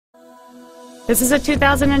This is a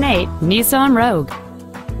 2008 Nissan Rogue.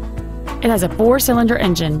 It has a 4-cylinder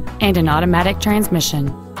engine and an automatic transmission.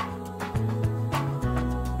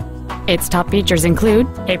 Its top features include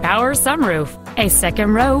a power sunroof, a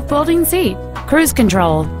second-row folding seat, cruise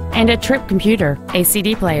control, and a trip computer, a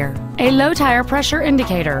CD player, a low tire pressure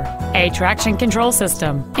indicator, a traction control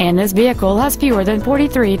system, and this vehicle has fewer than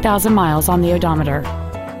 43,000 miles on the odometer.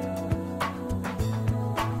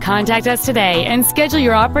 Contact us today and schedule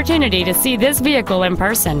your opportunity to see this vehicle in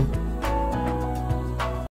person.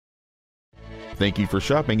 Thank you for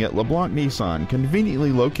shopping at LeBlanc Nissan,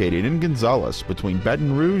 conveniently located in Gonzales between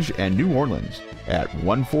Baton Rouge and New Orleans at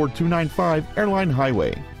 14295 Airline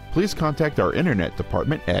Highway. Please contact our internet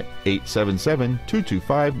department at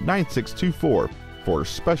 877-225-9624 for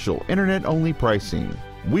special internet-only pricing.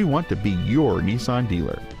 We want to be your Nissan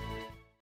dealer.